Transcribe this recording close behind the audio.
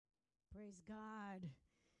Praise God.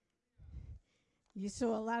 You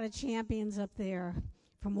saw a lot of champions up there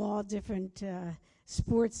from all different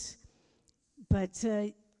sports. But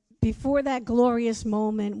before that glorious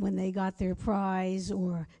moment when they got their prize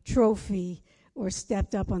or trophy or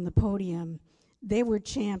stepped up on the podium, they were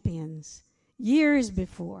champions years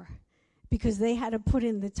before because they had to put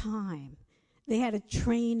in the time. They had to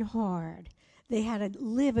train hard. They had to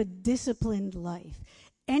live a disciplined life.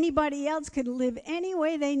 Anybody else could live any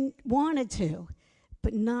way they wanted to,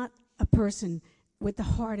 but not a person with the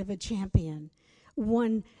heart of a champion,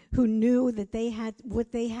 one who knew that they had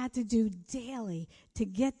what they had to do daily to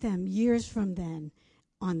get them years from then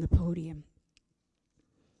on the podium.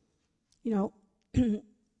 You know,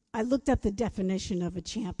 I looked up the definition of a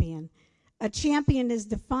champion. A champion is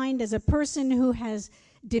defined as a person who has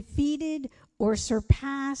defeated or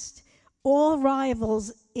surpassed all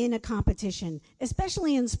rivals in a competition,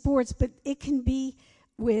 especially in sports, but it can be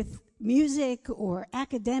with music or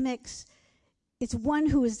academics. It's one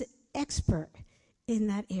who is expert in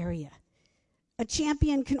that area. A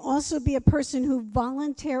champion can also be a person who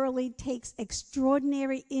voluntarily takes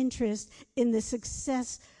extraordinary interest in the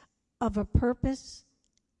success of a purpose.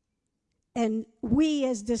 And we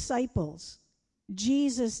as disciples,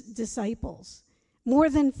 Jesus' disciples, more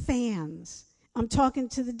than fans, I'm talking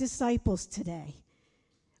to the disciples today.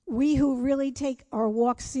 We who really take our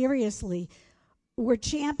walk seriously, we're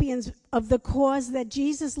champions of the cause that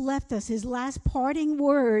Jesus left us. His last parting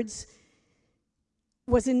words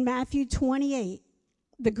was in Matthew 28,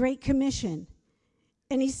 the Great Commission.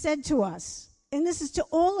 And he said to us, and this is to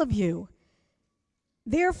all of you,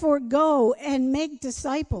 therefore go and make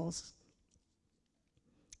disciples,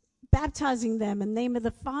 baptizing them in the name of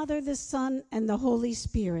the Father, the Son, and the Holy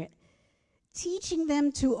Spirit, teaching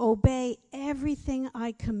them to obey everything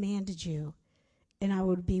I commanded you, and I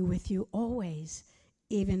would be with you always,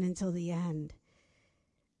 even until the end.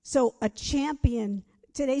 So a champion,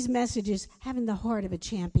 today's message is having the heart of a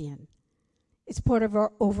champion. It's part of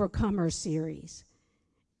our Overcomer series.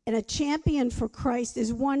 And a champion for Christ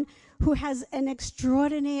is one who has an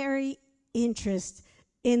extraordinary interest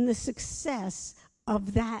in the success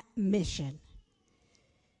of that mission.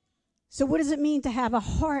 So what does it mean to have a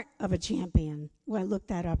heart of a champion? Well, I looked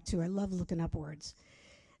that up too. I love looking up words.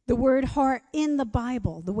 The word heart in the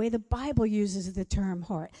Bible, the way the Bible uses the term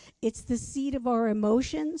heart, it's the seat of our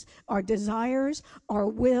emotions, our desires, our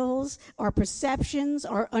wills, our perceptions,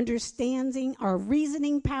 our understanding, our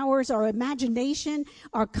reasoning powers, our imagination,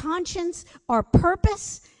 our conscience, our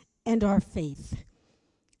purpose, and our faith.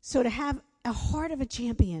 So to have a heart of a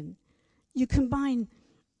champion, you combine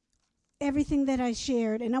everything that I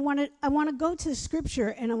shared, and I want to go to the scripture,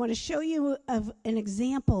 and I want to show you of an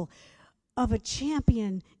example of a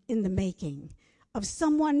champion in the making, of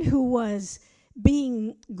someone who was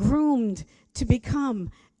being groomed to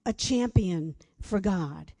become a champion for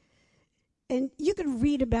God. And you can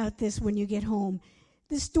read about this when you get home.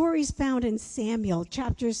 The story's found in Samuel,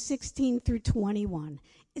 chapters 16 through 21.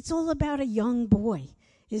 It's all about a young boy.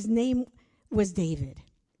 His name was David.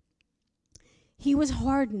 He was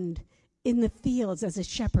hardened in the fields as a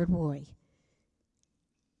shepherd boy.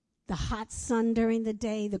 The hot sun during the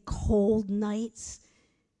day, the cold nights.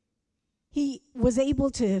 He was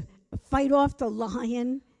able to fight off the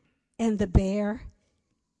lion and the bear.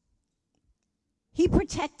 He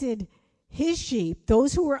protected his sheep,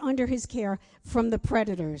 those who were under his care, from the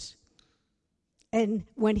predators. And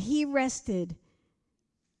when he rested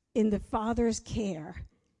in the Father's care,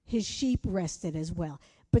 his sheep rested as well.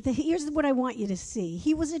 But here's what I want you to see.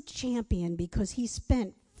 He was a champion because he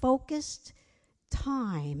spent focused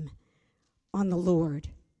time on the Lord.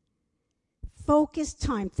 Focused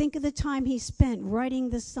time. Think of the time he spent writing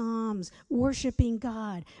the Psalms, worshiping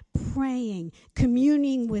God, praying,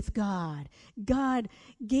 communing with God. God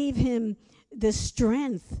gave him the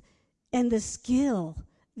strength and the skill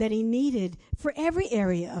that he needed for every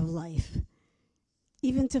area of life,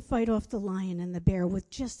 even to fight off the lion and the bear with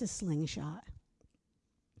just a slingshot.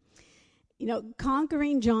 You know,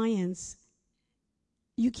 conquering giants,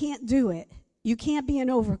 you can't do it. You can't be an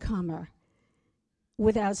overcomer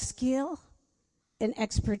without skill and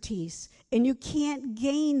expertise. And you can't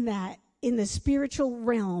gain that in the spiritual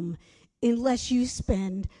realm unless you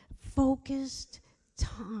spend focused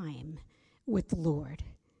time with the Lord.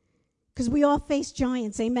 Because we all face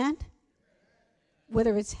giants, amen?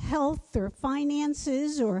 Whether it's health or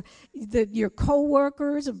finances or your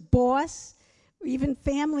coworkers or boss, or even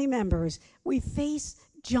family members, we face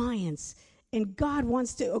giants, and God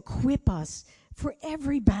wants to equip us for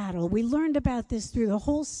every battle. We learned about this through the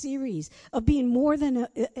whole series of being more than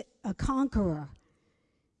a conqueror.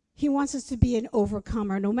 He wants us to be an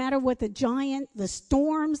overcomer, no matter what the giant, the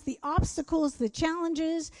storms, the obstacles, the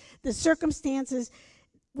challenges, the circumstances,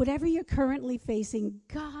 whatever you're currently facing,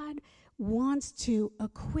 God wants to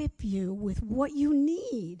equip you with what you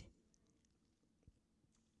need.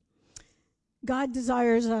 God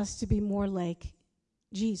desires us to be more like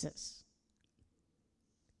Jesus.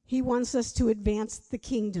 He wants us to advance the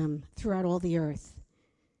kingdom throughout all the earth.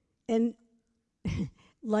 And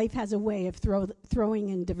life has a way of throwing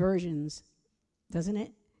in diversions, doesn't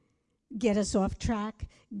it? Get us off track,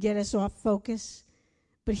 get us off focus.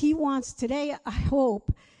 But he wants today, I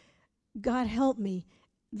hope, God help me,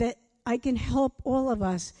 that I can help all of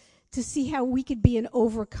us to see how we could be an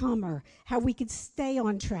overcomer, how we could stay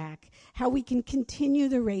on track, how we can continue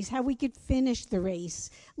the race, how we could finish the race.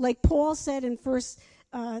 Like Paul said in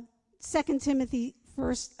 2 Timothy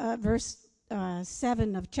verse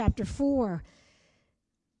 7 of chapter 4,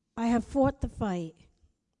 I have fought the fight.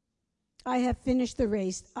 I have finished the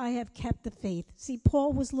race. I have kept the faith. See,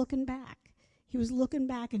 Paul was looking back. He was looking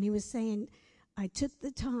back and he was saying, I took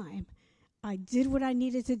the time. I did what I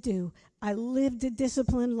needed to do. I lived a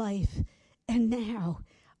disciplined life. And now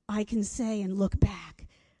I can say and look back,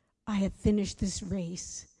 I have finished this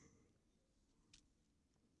race.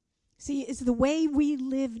 See, it's the way we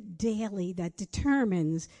live daily that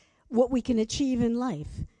determines what we can achieve in life.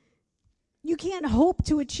 You can't hope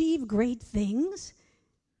to achieve great things,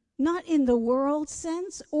 not in the world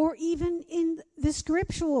sense or even in the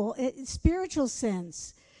spiritual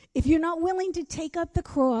sense, if you're not willing to take up the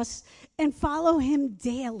cross and follow him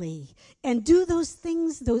daily and do those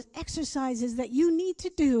things, those exercises that you need to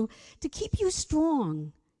do to keep you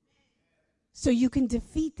strong so you can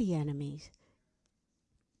defeat the enemies.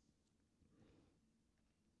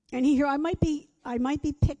 And here I might be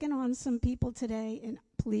picking on some people today, and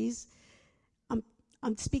please,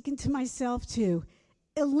 I'm speaking to myself too.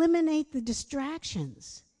 Eliminate the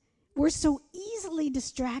distractions. We're so easily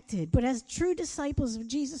distracted, but as true disciples of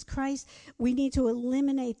Jesus Christ, we need to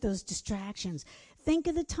eliminate those distractions. Think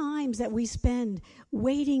of the times that we spend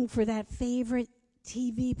waiting for that favorite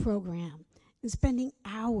TV program and spending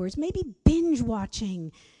hours, maybe binge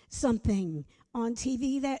watching something on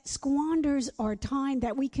TV that squanders our time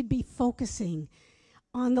that we could be focusing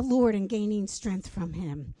on the Lord and gaining strength from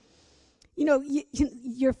him. You know,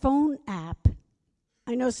 your phone app,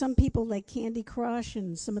 I know some people like Candy Crush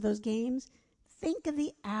and some of those games. Think of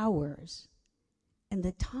the hours and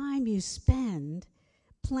the time you spend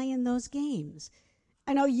playing those games.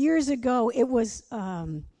 I know years ago it was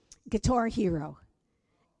Guitar Hero.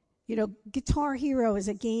 You know, Guitar Hero is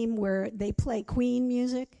a game where they play Queen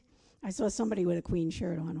music. I saw somebody with a Queen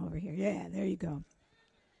shirt on over here. Yeah, there you go.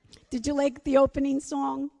 Did you like the opening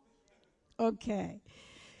song? Okay.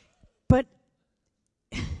 But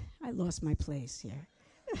I lost my place here.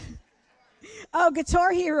 Oh,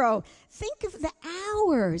 Guitar Hero. Think of the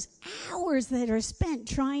hours that are spent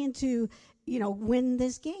trying to, win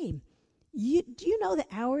this game. Do you know the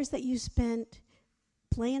hours that you spent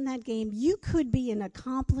playing that game? You could be an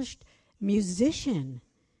accomplished musician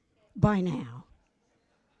by now.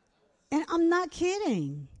 And I'm not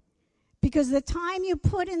kidding. Because the time you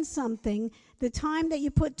put in something, the time that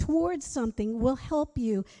you put towards something will help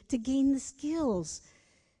you to gain the skills.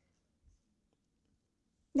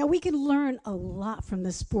 Now, we can learn a lot from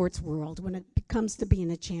the sports world when it comes to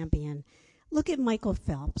being a champion. Look at Michael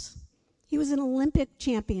Phelps. He was an Olympic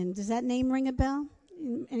champion. Does that name ring a bell?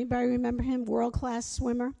 Anybody remember him? World-class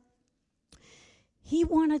swimmer. He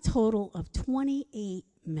won a total of 28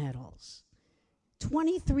 medals.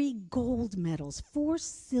 23 gold medals, 4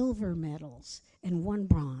 silver medals, and 1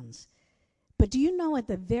 bronze. But do you know at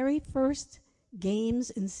the very first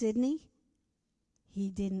games in Sydney, he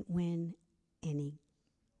didn't win any.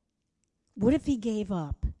 What if he gave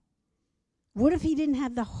up? What if he didn't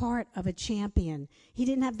have the heart of a champion? He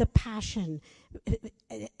didn't have the passion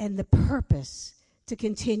and the purpose to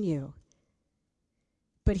continue.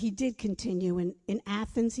 But he did continue. In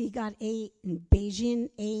Athens, he got 8. In Beijing,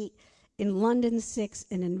 8. In London, 6,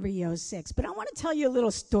 and in Rio, 6. But I want to tell you a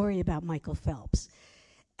little story about Michael Phelps.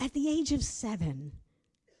 At the age of 7,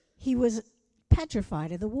 he was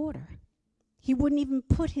petrified of the water. He wouldn't even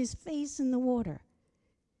put his face in the water.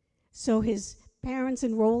 So his parents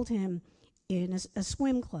enrolled him in a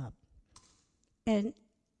swim club. And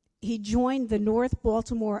he joined the North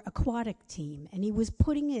Baltimore aquatic team. And he was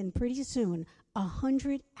putting in, pretty soon,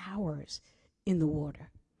 100 hours in the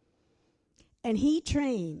water. And he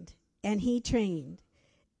trained. And he trained,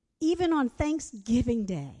 even on Thanksgiving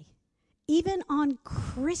Day, even on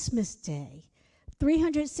Christmas Day,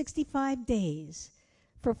 365 days,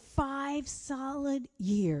 For 5 solid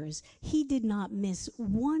years, he did not miss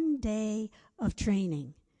one day of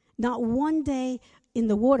training, not one day in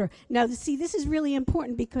the water. Now, see, this is really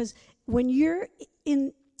important because when you're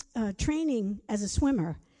in training as a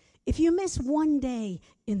swimmer, if you miss one day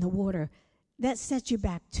in the water, that sets you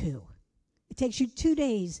back 2. It takes you 2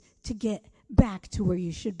 days to get back to where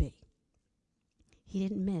you should be. He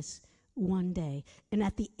didn't miss one day. And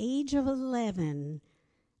at the age of 11,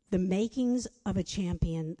 the makings of a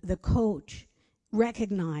champion, the coach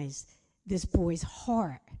recognized this boy's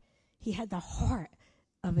heart. He had the heart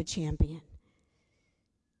of a champion.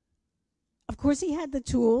 Of course, he had the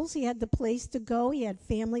tools, he had the place to go, he had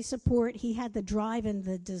family support, he had the drive and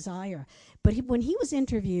the desire. But when he was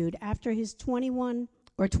interviewed after his 21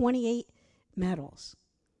 or 28 medals,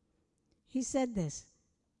 he said this: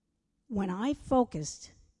 when I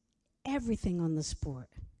focused everything on the sport,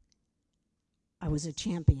 I was a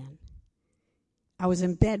champion. I was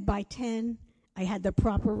in bed by 10. I had the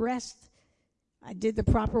proper rest. I did the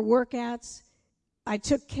proper workouts. I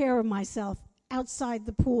took care of myself outside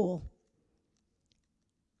the pool.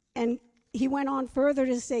 And he went on further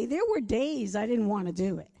to say, there were days I didn't want to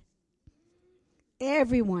do it.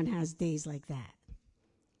 Everyone has days like that.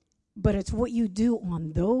 But it's what you do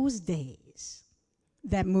on those days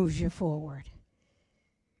that moves you forward.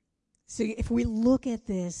 So if we look at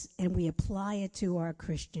this and we apply it to our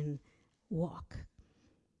Christian walk,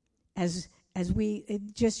 as we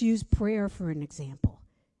just use prayer for an example,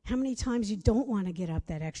 how many times you don't want to get up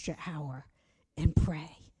that extra hour and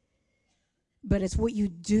pray? But it's what you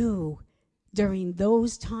do during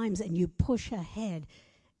those times and you push ahead.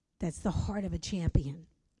 That's the heart of a champion.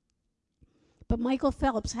 But Michael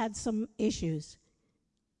Phelps had some issues.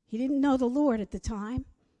 He didn't know the Lord at the time.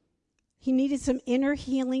 He needed some inner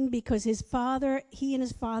healing because he and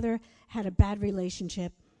his father had a bad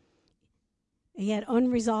relationship. He had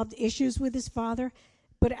unresolved issues with his father.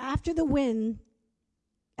 But after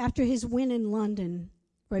his win in London,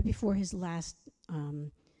 right before his last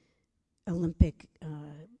Olympic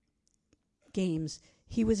Games,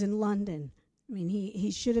 he was in London. I mean,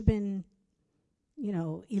 he should have been,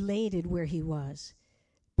 elated where he was.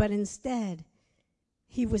 But instead,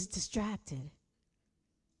 he was distracted.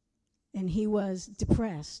 And he was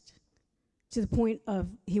depressed to the point of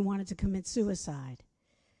he wanted to commit suicide.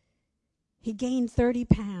 He gained 30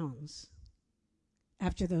 pounds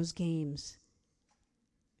after those games.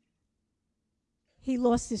 He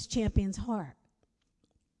lost his champion's heart.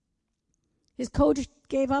 His coach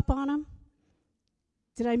gave up on him.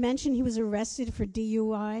 Did I mention he was arrested for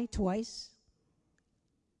DUI twice?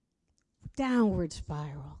 Downward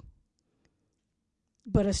spiral.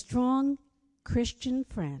 But a strong Christian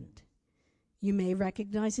friend, you may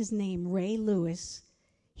recognize his name, Ray Lewis.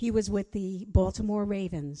 He was with the Baltimore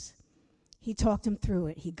Ravens. He talked him through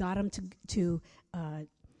it. He got him to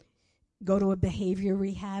go to a behavior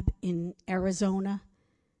rehab in Arizona.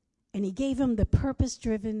 And he gave him the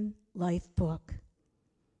Purpose-Driven Life book.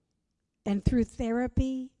 And through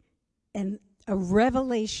therapy and a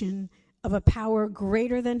revelation of a power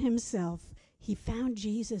greater than himself, he found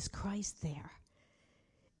Jesus Christ there.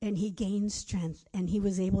 And he gained strength, and he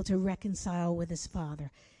was able to reconcile with his father.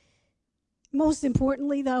 Most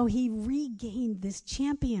importantly, though, he regained this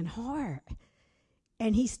champion heart.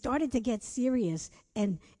 And he started to get serious,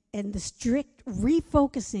 and the strict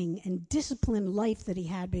refocusing and disciplined life that he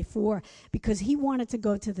had before, because he wanted to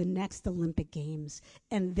go to the next Olympic Games.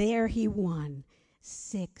 And there he won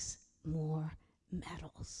 6 more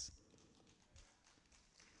medals.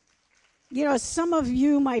 Some of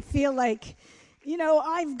you might feel like,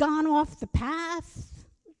 I've gone off the path.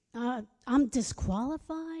 I'm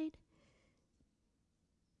disqualified.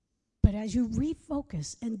 But as you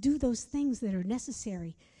refocus and do those things that are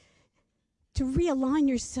necessary to realign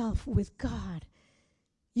yourself with God,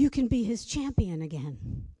 you can be his champion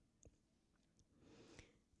again.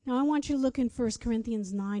 Now I want you to look in 1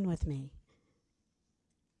 Corinthians 9 with me.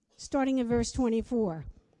 Starting at verse 24.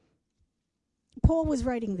 Paul was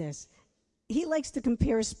writing this. He likes to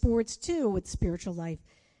compare sports, too, with spiritual life.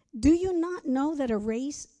 Do you not know that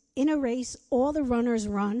in a race, all the runners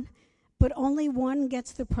run, but only one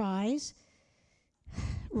gets the prize?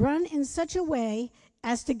 Run in such a way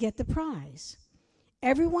as to get the prize.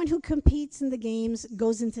 Everyone who competes in the games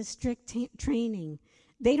goes into strict training.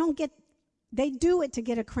 They do it to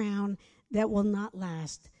get a crown that will not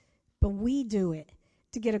last, but we do it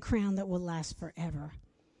to get a crown that will last forever.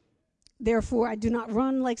 Therefore, I do not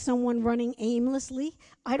run like someone running aimlessly.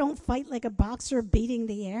 I don't fight like a boxer beating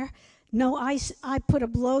the air. No, I put a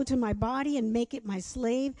blow to my body and make it my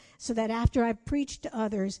slave, so that after I've preached to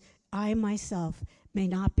others, I myself may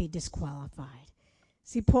not be disqualified.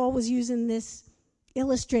 See, Paul was using this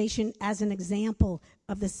illustration as an example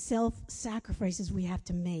of the self-sacrifices we have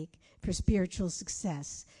to make for spiritual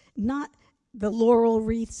success. Not the laurel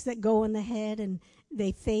wreaths that go on the head and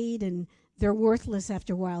they fade and they're worthless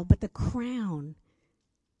after a while, but the crown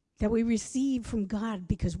that we receive from God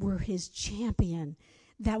because we're his champion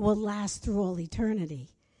that will last through all eternity.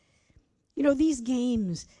 You know, these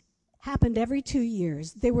games happened every 2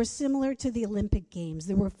 years. They were similar to the Olympic Games.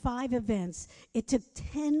 There were 5 events. It took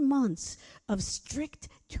 10 months of strict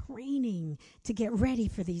training to get ready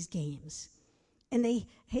for these games. And they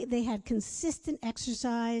had consistent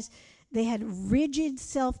exercise. They had rigid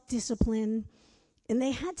self-discipline. And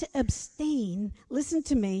they had to abstain, listen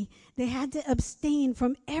to me, they had to abstain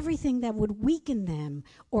from everything that would weaken them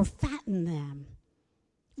or fatten them.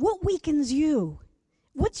 What weakens you?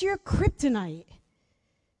 What's your kryptonite?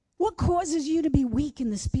 What causes you to be weak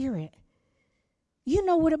in the spirit? You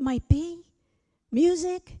know what it might be.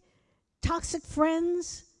 Music, toxic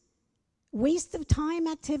friends, waste of time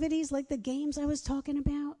activities like the games I was talking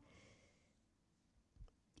about.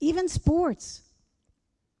 Even sports.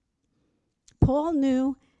 Paul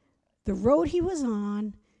knew the road he was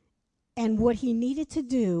on and what he needed to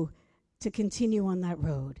do to continue on that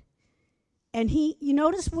road. And you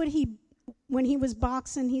notice when he was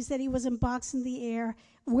boxing, he said he wasn't boxing the air.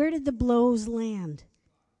 Where did the blows land?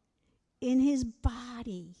 In his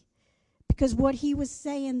body. Because what he was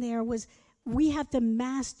saying there was, we have to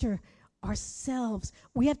master ourselves.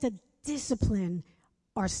 We have to discipline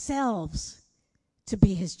ourselves to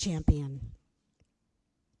be his champion.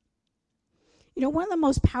 You know, one of the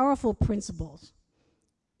most powerful principles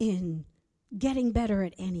in getting better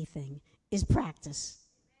at anything is practice.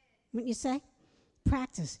 Wouldn't you say?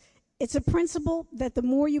 Practice. It's a principle that the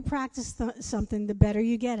more you practice something, the better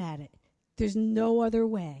you get at it. There's no other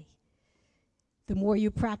way. The more you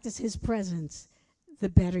practice his presence, the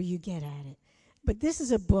better you get at it. But this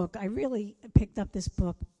is a book. I really picked up this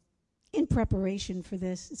book in preparation for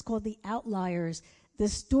this. It's called The Outliers, The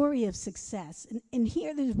Story of Success. And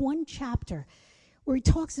here there's one chapter where he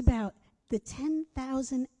talks about the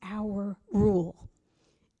 10,000-hour rule.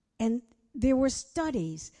 And there were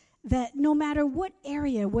studies that no matter what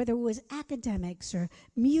area, whether it was academics or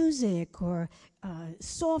music or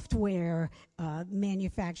software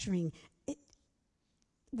manufacturing,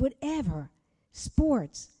 whatever,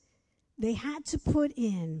 sports, they had to put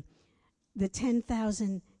in the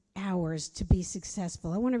 10,000 hours to be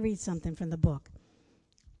successful. I want to read something from the book.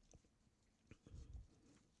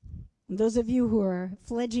 Those of you who are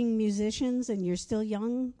fledgling musicians and you're still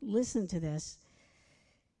young, listen to this.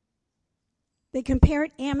 They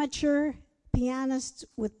compared amateur pianists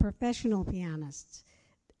with professional pianists,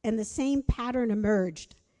 and the same pattern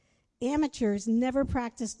emerged. Amateurs never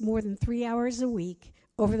practiced more than 3 hours a week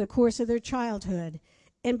over the course of their childhood,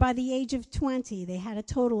 and by the age of 20, they had a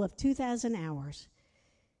total of 2,000 hours.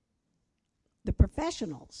 The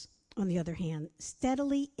professionals, on the other hand,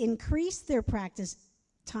 steadily increased their practice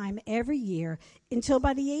time every year until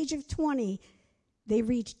by the age of 20, they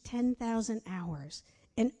reached 10,000 hours.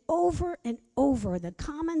 And over, the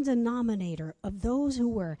common denominator of those who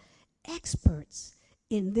were experts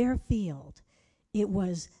in their field, it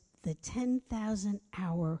was the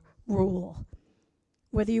 10,000-hour rule.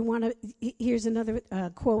 Whether you want to, here's another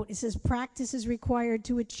quote. It says, practice is required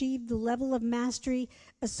to achieve the level of mastery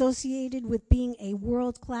associated with being a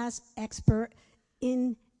world-class expert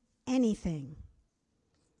in anything.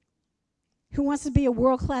 Who wants to be a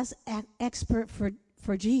world-class expert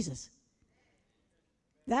for Jesus?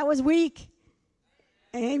 That was weak.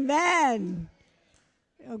 Amen.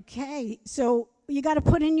 Okay, so you got to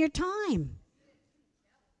put in your time.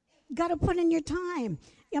 Got to put in your time.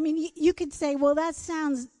 I mean, you could say, well, that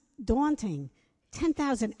sounds daunting.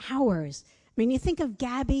 10,000 hours. I mean, you think of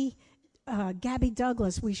Gabby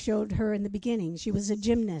Douglas. We showed her in the beginning. She was a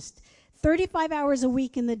gymnast. 35 hours a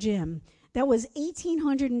week in the gym. That was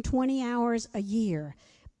 1,820 hours a year.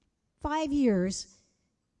 5 years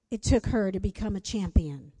it took her to become a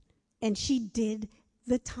champion. And she did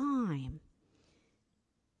the time.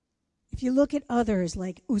 If you look at others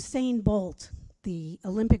like Usain Bolt, the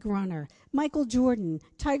Olympic runner, Michael Jordan,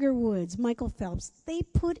 Tiger Woods, Michael Phelps, they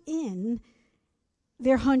put in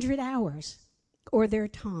their 100 hours or their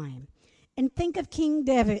time. And think of King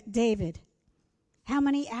David. How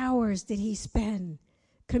many hours did he spend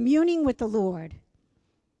communing with the Lord?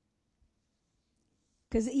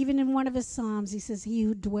 Because even in one of his Psalms, he says, he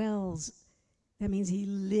who dwells, that means he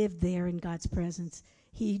lived there in God's presence.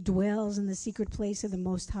 He dwells in the secret place of the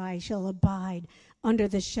Most High, shall abide under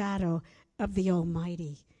the shadow of the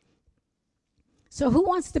Almighty. So who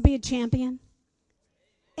wants to be a champion?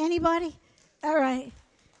 Anybody? All right.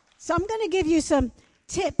 So I'm going to give you some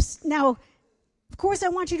tips. Now, of course, I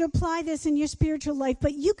want you to apply this in your spiritual life,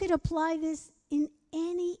 but you could apply this in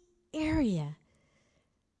any area.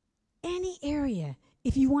 Any area.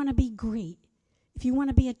 If you want to be great, if you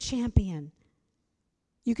want to be a champion,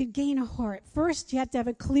 you could gain a heart. First, you have to have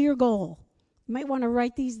a clear goal. You might want to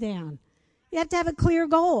write these down. You have to have a clear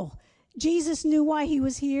goal. Jesus knew why he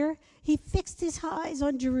was here. He fixed his eyes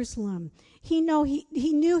on Jerusalem. He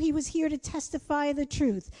knew he was here to testify the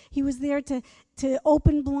truth. He was there to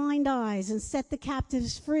open blind eyes and set the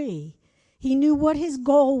captives free. He knew what his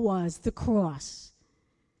goal was, the cross.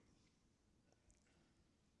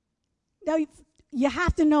 Now, you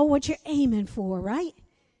have to know what you're aiming for, right?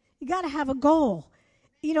 You got to have a goal.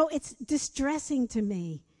 You know, it's distressing to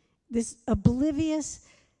me, this oblivious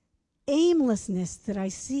aimlessness that I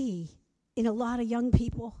see in a lot of young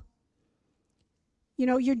people. You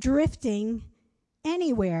know, you're drifting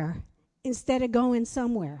anywhere instead of going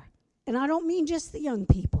somewhere. And I don't mean just the young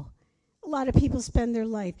people. A lot of people spend their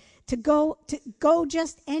life. To go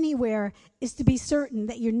just anywhere is to be certain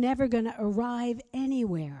that you're never going to arrive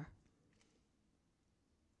anywhere.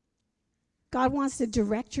 God wants to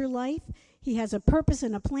direct your life. He has a purpose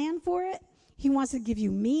and a plan for it. He wants to give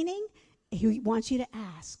you meaning. He wants you to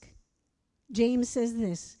ask. James says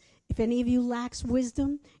this, if any of you lacks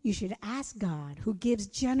wisdom, you should ask God, who gives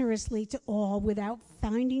generously to all without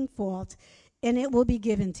finding fault, and it will be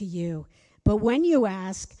given to you. But when you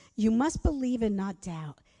ask, you must believe and not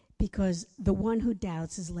doubt, because the one who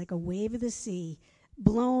doubts is like a wave of the sea,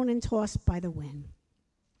 blown and tossed by the wind.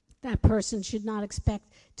 That person should not expect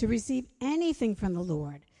to receive anything from the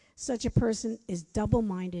Lord. Such a person is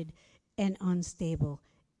double-minded and unstable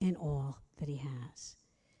in all that he has.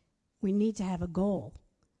 We need to have a goal.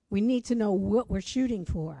 We need to know what we're shooting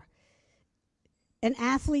for. An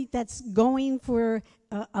athlete that's going for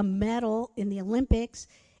a medal in the Olympics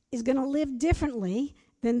is going to live differently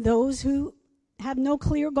than those who have no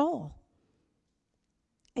clear goal.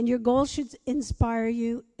 And your goal should inspire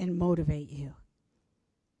you and motivate you.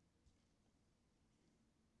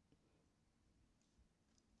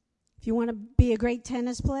 If you want to be a great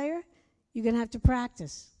tennis player, you're going to have to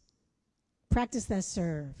practice. Practice that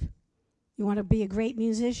serve. You want to be a great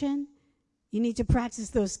musician? You need to practice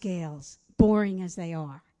those scales, boring as they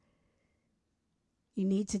are. You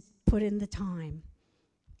need to put in the time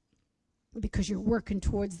because you're working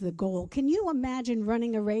towards the goal. Can you imagine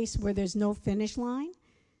running a race where there's no finish line?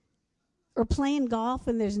 Or playing golf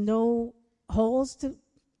and there's no holes to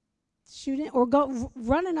shoot in? Or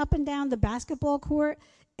running up and down the basketball court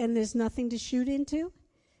and there's nothing to shoot into?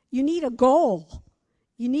 You need a goal.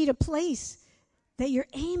 You need a place that you're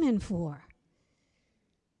aiming for.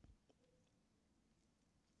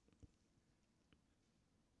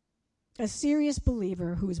 A serious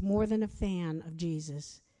believer who is more than a fan of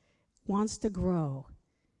Jesus wants to grow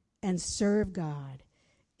and serve God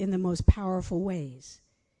in the most powerful ways.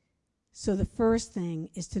 So the first thing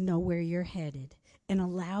is to know where you're headed and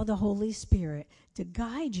allow the Holy Spirit to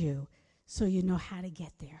guide you so you know how to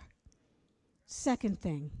get there. Second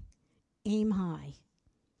thing, aim high.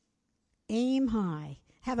 Aim high.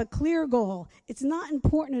 Have a clear goal. It's not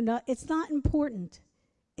important enough. It's not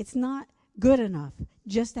good enough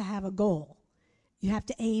just to have a goal. You have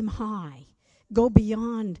to aim high. Go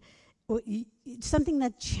beyond something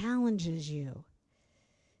that challenges you.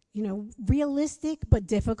 You know, realistic but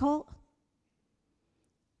difficult.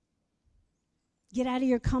 Get out of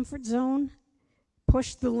your comfort zone.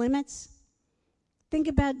 Push the limits. Think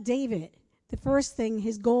about David. The first thing,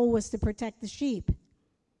 his goal was to protect the sheep.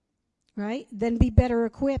 Right? Then be better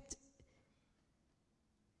equipped.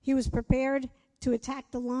 He was prepared to attack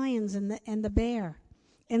the lions and the bear.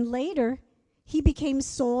 And later, he became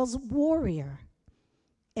Saul's warrior.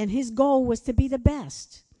 And his goal was to be the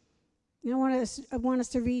best. You know, I want us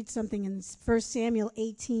to read something in 1 Samuel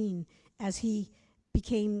 18 as he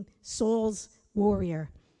became Saul's warrior.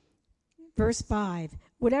 Verse 5,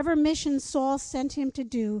 whatever mission Saul sent him to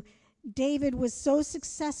do, David was so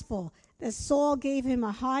successful that Saul gave him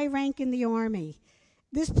a high rank in the army.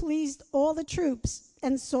 This pleased all the troops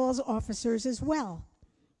and Saul's officers as well.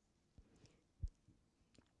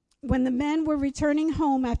 When the men were returning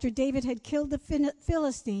home after David had killed the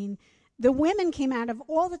Philistine, the women came out of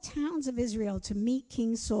all the towns of Israel to meet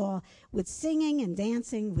King Saul with singing and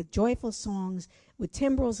dancing, with joyful songs, with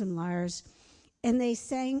timbrels and lyres. And they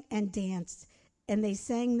sang and danced, and they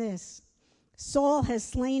sang this: Saul has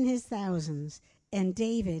slain his thousands, and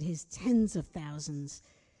David his tens of thousands.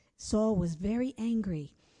 Saul was very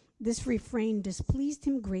angry. This refrain displeased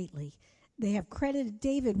him greatly. They have credited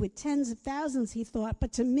David with tens of thousands, he thought,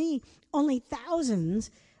 but to me, only thousands.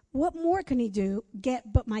 What more can he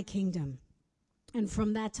get but my kingdom? And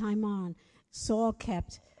from that time on, Saul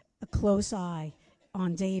kept a close eye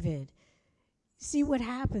on David. See, what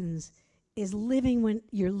happens is when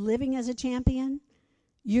you're living as a champion,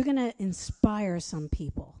 you're going to inspire some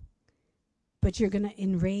people, but you're going to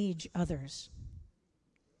enrage others.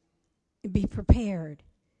 Be prepared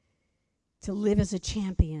to live as a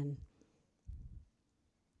champion.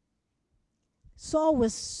 Saul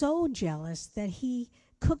was so jealous that he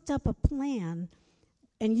cooked up a plan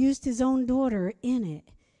and used his own daughter in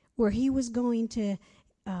it, where he was going to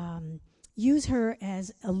use her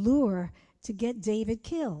as a lure to get David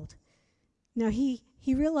killed. Now, he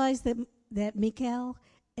realized that Michal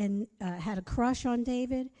had a crush on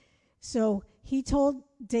David, so he told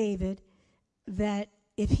David that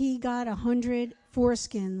if he got 100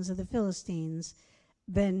 foreskins of the Philistines,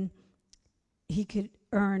 then he could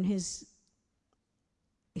earn his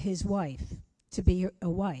wife, to be a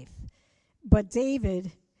wife. But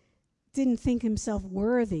David didn't think himself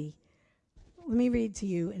worthy. Let me read to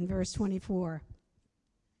you in verse 24.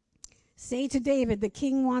 Say to David, the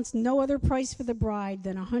king wants no other price for the bride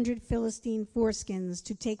than 100 Philistine foreskins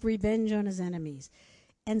to take revenge on his enemies.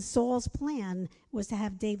 And Saul's plan was to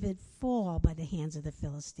have David fall by the hands of the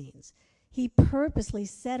Philistines. He purposely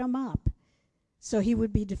set him up so he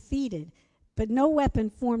would be defeated. But no weapon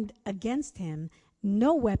formed against him,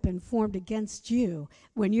 no weapon formed against you,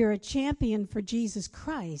 when you're a champion for Jesus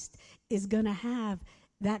Christ, is going to have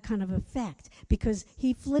that kind of effect, because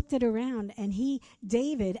he flipped it around, and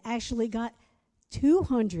David actually got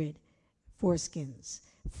 200 foreskins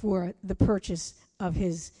for the purchase of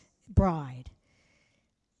his bride.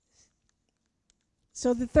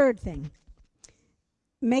 So the third thing,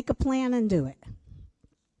 make a plan and do it.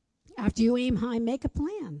 After you aim high, make a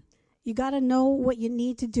plan. You got to know what you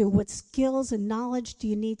need to do. What skills and knowledge do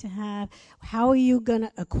you need to have? How are you going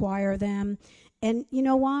to acquire them? And you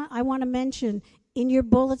know what? I want to mention, in your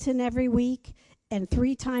bulletin every week and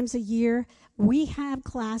 3 times a year, we have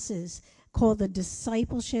classes called the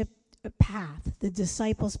Discipleship Path, the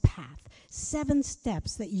Disciples Path. 7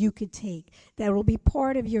 steps that you could take that will be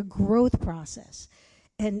part of your growth process.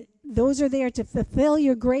 And those are there to fulfill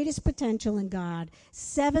your greatest potential in God.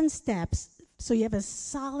 7 steps, so you have a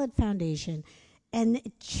solid foundation, and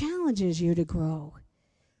it challenges you to grow.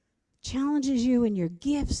 Challenges you in your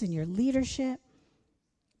gifts and your leadership.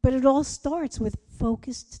 But it all starts with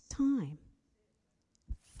focused time.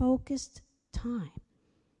 Focused time.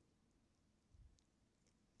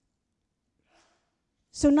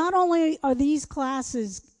 So not only are these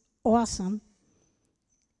classes awesome,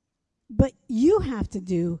 but you have to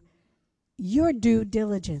do your due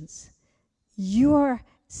diligence, your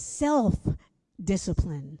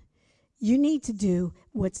self-discipline. You need to do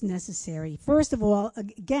what's necessary. First of all,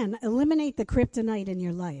 again, eliminate the kryptonite in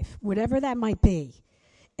your life, whatever that might be,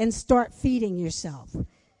 and start feeding yourself.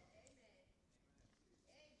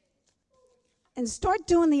 And start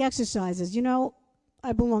doing the exercises. You know,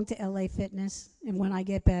 I belong to LA Fitness, and when I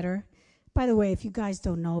get better, by the way, if you guys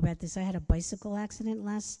don't know about this, I had a bicycle accident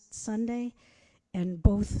last Sunday, and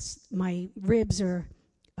both my ribs are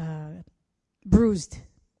bruised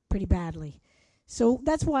pretty badly. So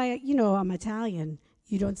that's why, you know, I'm Italian.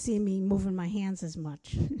 You don't see me moving my hands as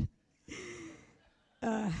much.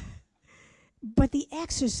 But the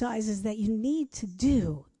exercises that you need to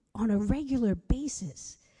do on a regular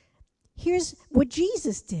basis, here's what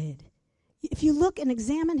Jesus did. If you look and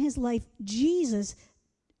examine his life, Jesus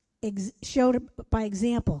showed by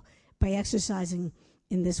example, by exercising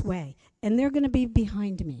in this way. And they're going to be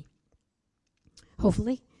behind me,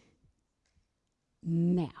 hopefully.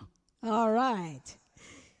 Now. All right.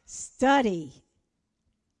 Study.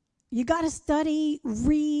 You got to study,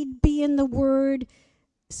 read, be in the Word,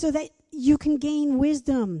 so that you can gain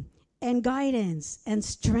wisdom and guidance and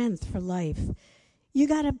strength for life. You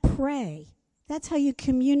got to pray. That's how you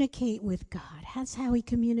communicate with God. That's how he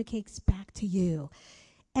communicates back to you.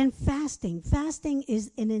 And fasting. Fasting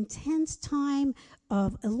is an intense time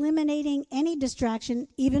of eliminating any distraction,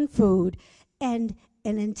 even food, and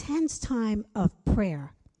an intense time of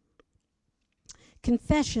prayer.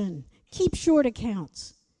 Confession. Keep short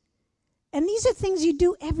accounts. And these are things you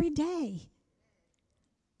do every day.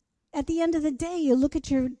 At the end of the day, you look at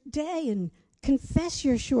your day and confess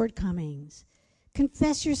your shortcomings.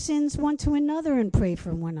 Confess your sins one to another and pray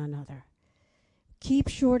for one another. Keep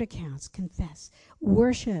short accounts, confess.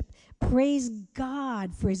 Worship, praise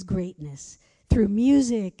God for his greatness. Through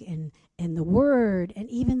music and the word and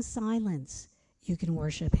even silence, you can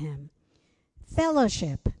worship him.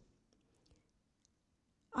 Fellowship.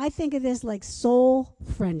 I think of this like soul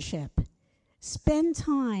friendship. Spend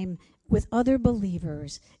time with other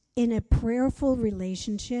believers in a prayerful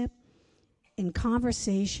relationship, in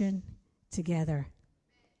conversation together.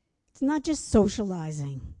 It's not just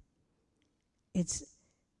socializing. It's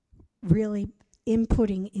really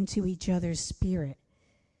inputting into each other's spirit.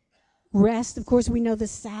 Rest, of course, we know the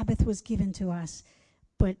Sabbath was given to us,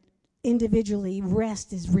 but individually,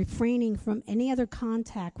 rest is refraining from any other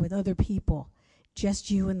contact with other people,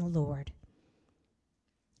 just you and the Lord.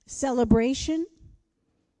 Celebration,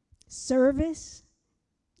 service,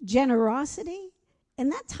 generosity,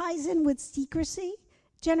 and that ties in with secrecy.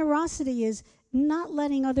 Generosity is not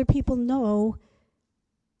letting other people know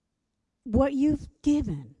what you've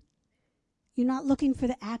given. You're not looking for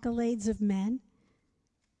the accolades of men.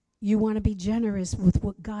 You want to be generous with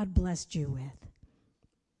what God blessed you with.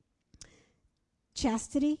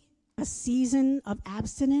 Chastity, a season of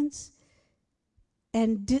abstinence,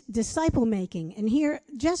 and disciple making. And here,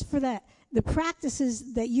 just for that, the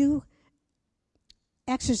practices that you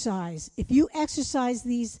exercise, if you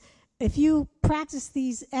practice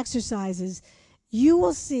these exercises, you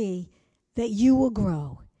will see that you will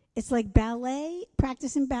grow. It's like ballet,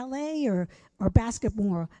 practicing ballet or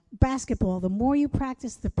basketball. The more you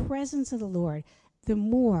practice the presence of the Lord, the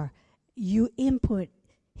more you input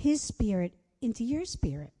His Spirit into your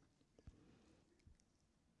spirit.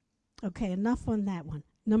 Okay, enough on that one.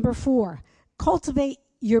 Number 4, cultivate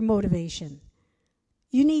your motivation.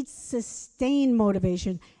 You need sustained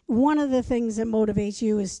motivation. One of the things that motivates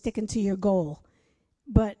you is sticking to your goal.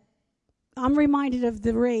 But I'm reminded of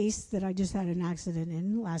the race that I just had an accident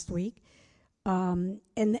in last week. And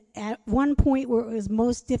at one point where it was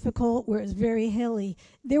most difficult, where it was very hilly,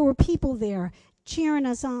 there were people there cheering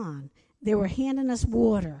us on. They were handing us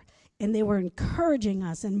water, and they were encouraging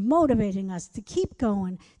us and motivating us to keep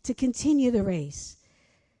going, to continue the race.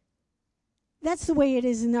 That's the way it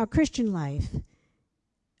is in our Christian life.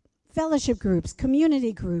 Fellowship groups,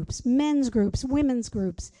 community groups, men's groups, women's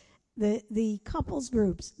groups, the couples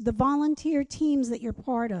groups, the volunteer teams that you're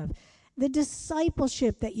part of, the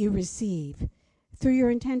discipleship that you receive through your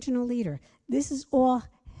intentional leader. This is all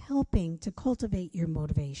helping to cultivate your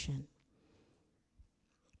motivation.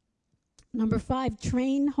 Number 5,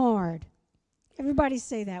 train hard. Everybody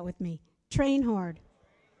say that with me. Train hard.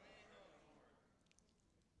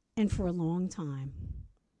 And for a long time.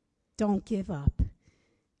 Don't give up.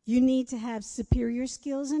 You need to have superior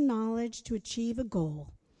skills and knowledge to achieve a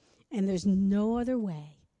goal. And there's no other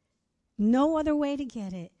way to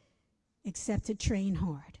get it except to train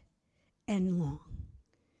hard and long.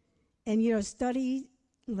 And study,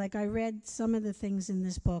 like I read some of the things in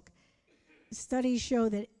this book, studies show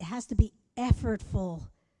that it has to be effortful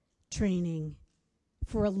training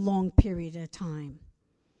for a long period of time.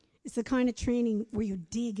 It's the kind of training where you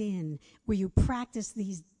dig in, where you practice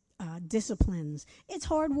these disciplines. It's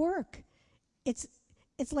hard work. It's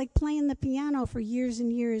like playing the piano for years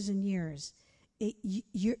and years and years.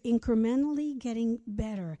 You're incrementally getting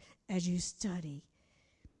better as you study.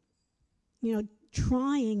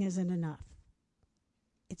 Trying isn't enough.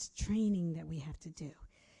 It's training that we have to do,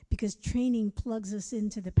 because training plugs us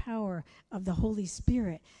into the power of the Holy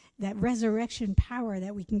Spirit, that resurrection power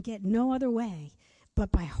that we can get no other way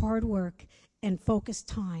but by hard work and focused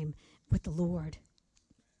time with the Lord.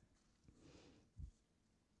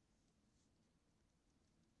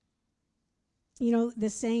 The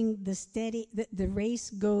saying, the race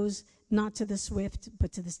goes not to the swift,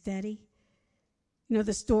 but to the steady.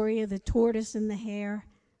 The story of the tortoise and the hare.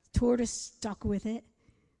 The tortoise stuck with it.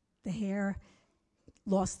 The hare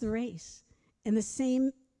lost the race. And the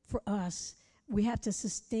same for us. We have to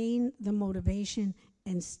sustain the motivation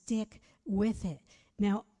and stick with it.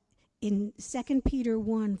 Now, in 2 Peter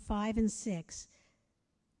 1, 5 and 6,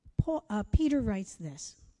 Peter writes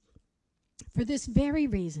this: "For this very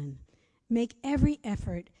reason, make every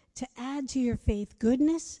effort to add to your faith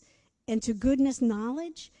goodness, and to goodness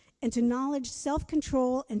knowledge, and to knowledge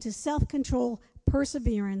self-control, and to self-control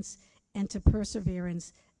perseverance, and to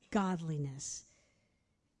perseverance godliness."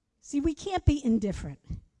 See, we can't be indifferent.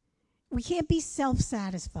 We can't be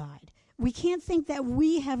self-satisfied. We can't think that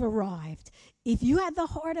we have arrived. If you have the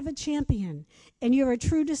heart of a champion and you're a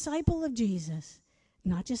true disciple of Jesus,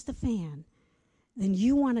 not just a fan, then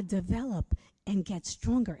you want to develop and get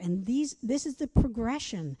stronger. And this is the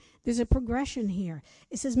progression. There's a progression here.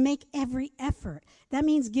 It says make every effort. That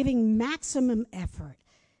means giving maximum effort.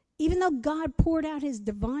 Even though God poured out His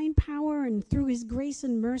divine power and through His grace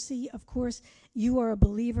and mercy, of course, you are a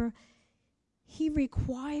believer, He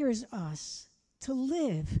requires us to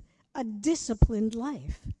live a disciplined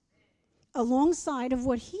life alongside of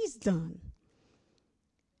what He's done.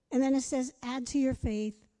 And then it says add to your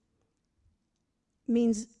faith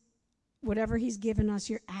means whatever he's given us,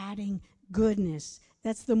 you're adding goodness.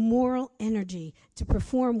 That's the moral energy to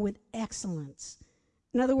perform with excellence.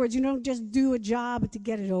 In other words, you don't just do a job to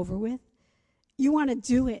get it over with. You want to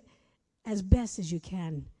do it as best as you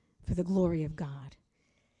can for the glory of God.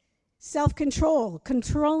 Self-control,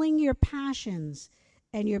 controlling your passions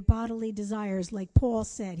and your bodily desires. Like Paul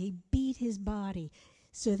said, he beat his body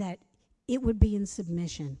so that it would be in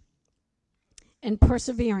submission. And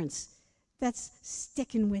perseverance, that's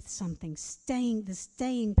sticking with something, the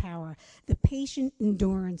staying power, the patient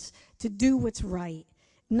endurance to do what's right,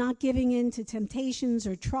 not giving in to temptations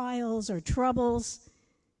or trials or troubles,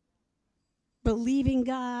 believing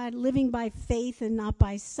God, living by faith and not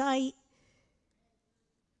by sight.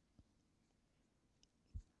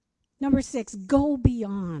 Number 6, go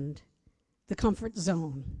beyond the comfort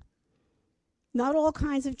zone. Not all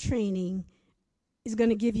kinds of training is going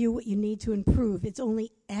to give you what you need to improve. It's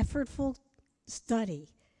only effortful study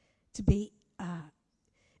to be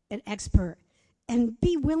an expert, and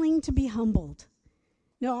be willing to be humbled.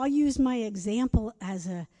 Now, I'll use my example as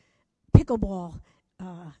a pickleball.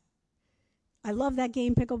 I love that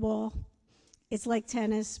game, pickleball. It's like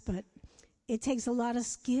tennis, but it takes a lot of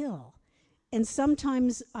skill. And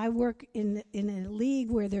sometimes I work in a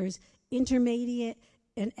league where there's intermediate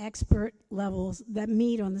and expert levels that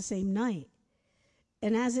meet on the same night.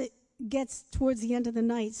 And as it gets towards the end of the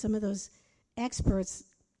night, some of those experts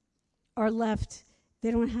are left,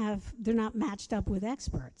 they're not matched up with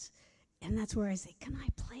experts. And that's where I say, can I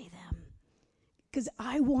play them? Because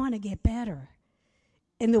I want to get better.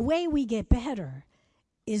 And the way we get better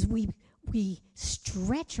is we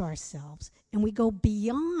stretch ourselves and we go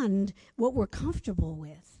beyond what we're comfortable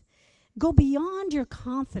with. Go beyond your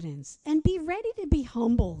confidence and be ready to be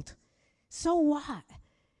humbled. So what?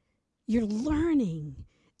 You're learning.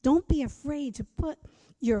 Don't be afraid to put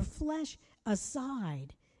your flesh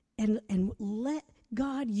aside and let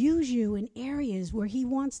God use you in areas where he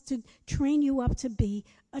wants to train you up to be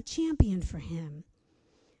a champion for him.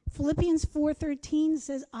 Philippians 4:13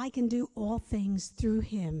 says, I can do all things through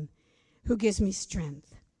him who gives me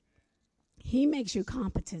strength. He makes you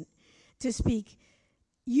competent to speak.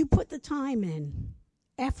 You put the time in,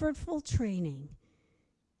 effortful training,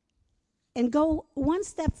 and go one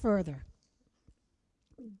step further.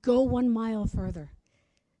 Go 1 mile further.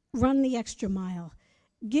 Run the extra mile.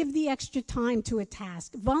 Give the extra time to a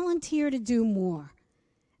task. Volunteer to do more.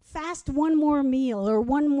 Fast one more meal or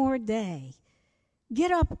one more day.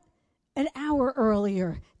 Get up an hour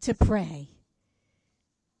earlier to pray.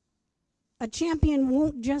 A champion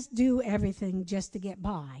won't just do everything just to get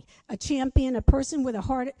by. A champion, a person with a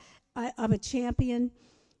heart of a champion,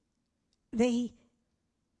 they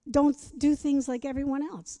don't do things like everyone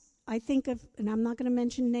else. I think of, and I'm not going to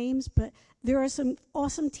mention names, but there are some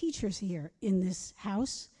awesome teachers here in this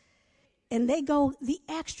house, and they go the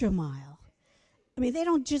extra mile. I mean, they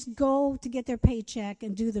don't just go to get their paycheck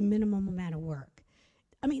and do the minimum amount of work.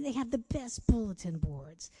 I mean, they have the best bulletin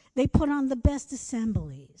boards. They put on the best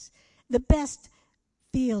assemblies, the best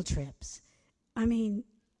field trips. I mean,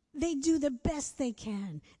 they do the best they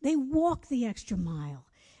can. They walk the extra mile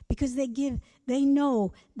because they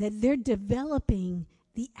know that they're developing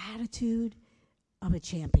the attitude of a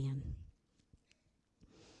champion.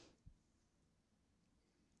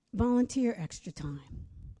 Volunteer extra time.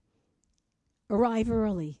 Arrive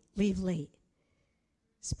early, leave late.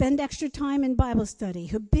 Spend extra time in Bible study.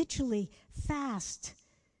 Habitually fast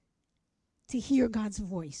to hear God's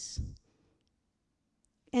voice.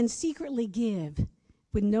 And secretly give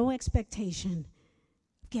with no expectation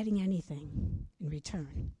of getting anything in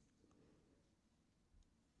return.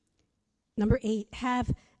 Number 8,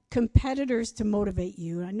 have competitors to motivate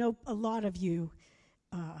you. I know a lot of you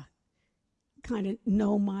kind of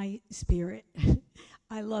know my spirit.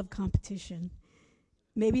 I love competition.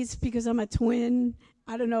 Maybe it's because I'm a twin.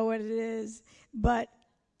 I don't know what it is. But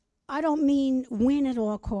I don't mean win at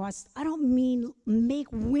all costs. I don't mean make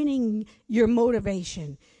winning your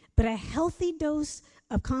motivation. But a healthy dose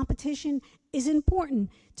of competition is important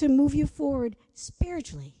to move you forward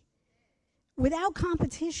spiritually. Without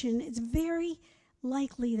competition, it's very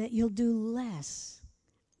likely that you'll do less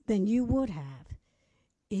than you would have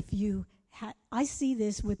if you had. I see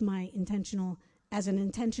this with as an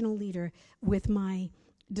intentional leader with my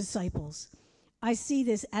disciples. I see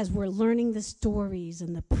this as we're learning the stories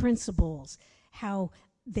and the principles, how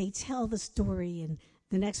they tell the story and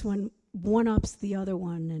the next one-ups the other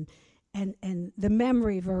one, and the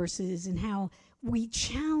memory verses, and how we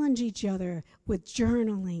challenge each other with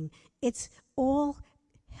journaling. It's all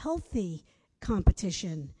healthy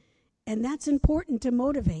competition, and that's important to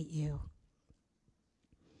motivate you.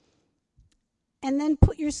 and then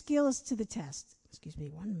put your skills to the test. Excuse me,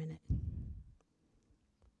 1 minute.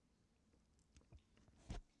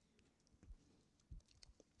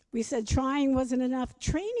 We said trying wasn't enough.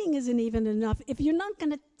 Training isn't even enough if you're not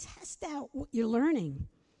going to test out what you're learning.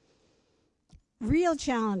 Real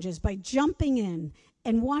challenges by jumping in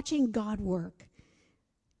and watching God work.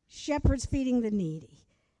 Shepherds feeding the needy,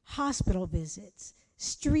 hospital visits,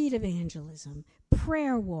 street evangelism,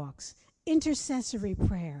 prayer walks, intercessory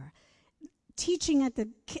prayer, teaching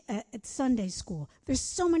at Sunday school. There's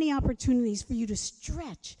so many opportunities for you to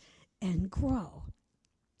stretch and grow.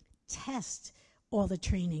 Test all the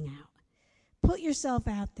training out. Put yourself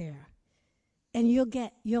out there, and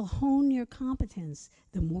you'll hone your competence.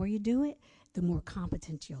 The more you do it, the more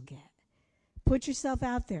competent you'll get. Put yourself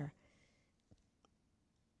out there.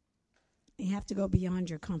 You have to go beyond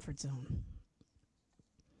your comfort zone.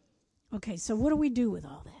 Okay, so what do we do with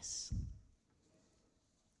all this?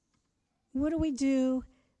 What do we do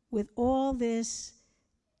with all this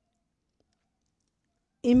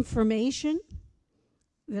information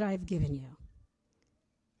that I've given you?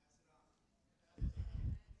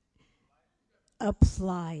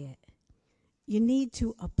 Apply it. You need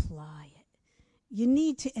to apply it. You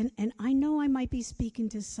need to, and I know I might be speaking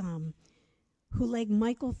to some who, like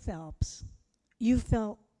Michael Phelps, you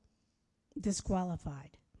felt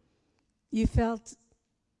disqualified. You felt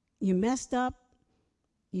you messed up,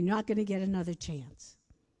 you're not going to get another chance.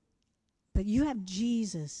 But you have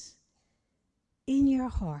Jesus in your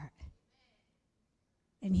heart,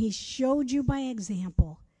 and he showed you by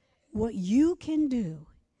example what you can do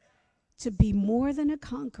to be more than a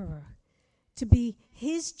conqueror, to be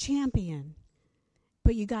his champion.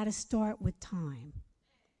 But you got to start with time,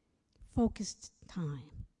 focused time.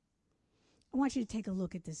 I want you to take a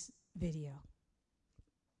look at this video.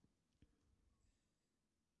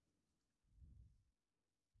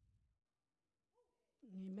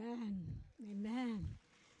 Amen. Amen.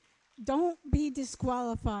 Don't be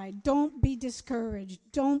disqualified. Don't be discouraged.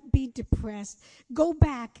 Don't be depressed. Go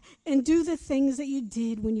back and do the things that you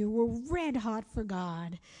did when you were red hot for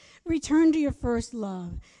God. Return to your first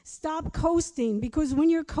love. Stop coasting, because when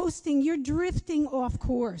you're coasting, you're drifting off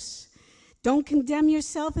course. Don't condemn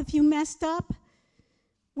yourself if you messed up.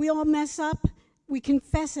 We all mess up. We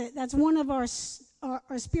confess it. That's one of our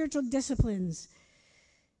spiritual disciplines.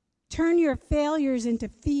 Turn your failures into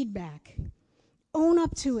feedback. Own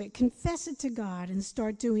up to it, confess it to God, and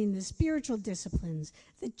start doing the spiritual disciplines,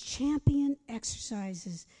 the champion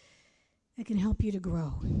exercises that can help you to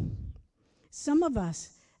grow. Some of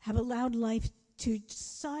us have allowed life to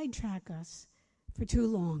sidetrack us for too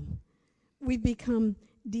long. We've become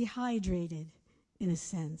dehydrated, in a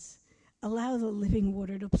sense. Allow the living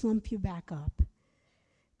water to plump you back up.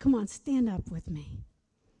 Come on, stand up with me.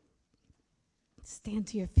 Stand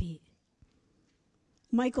to your feet.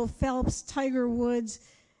 Michael Phelps, Tiger Woods,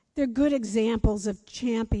 they're good examples of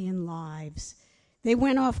champion lives. They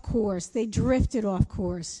went off course. They drifted off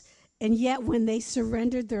course. And yet when they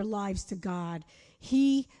surrendered their lives to God,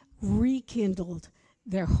 he rekindled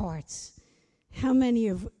their hearts. How many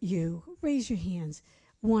of you, raise your hands,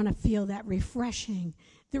 want to feel that refreshing,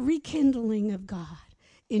 the rekindling of God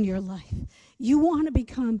in your life? You want to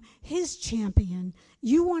become his champion.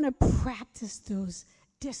 You want to practice those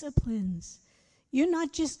disciplines. You're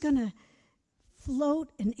not just going to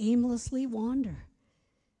float and aimlessly wander.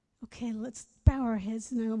 Okay, let's bow our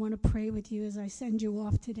heads, and I want to pray with you as I send you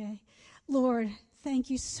off today. Lord, thank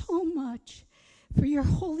you so much for your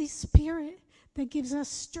Holy Spirit that gives us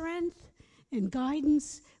strength and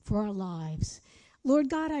guidance for our lives. Lord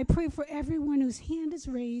God, I pray for everyone whose hand is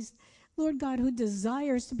raised, Lord God, who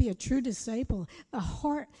desires to be a true disciple,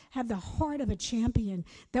 have the heart of a champion,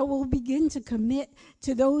 that will begin to commit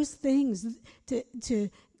to those things, to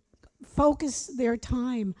focus their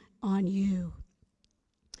time on you.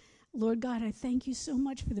 Lord God, I thank you so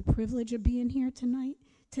much for the privilege of being here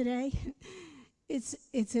today.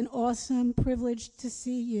 It's an awesome privilege to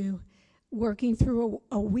see you working through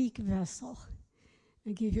a weak vessel.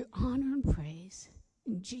 I give you honor and praise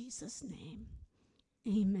in Jesus' name.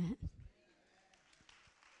 Amen.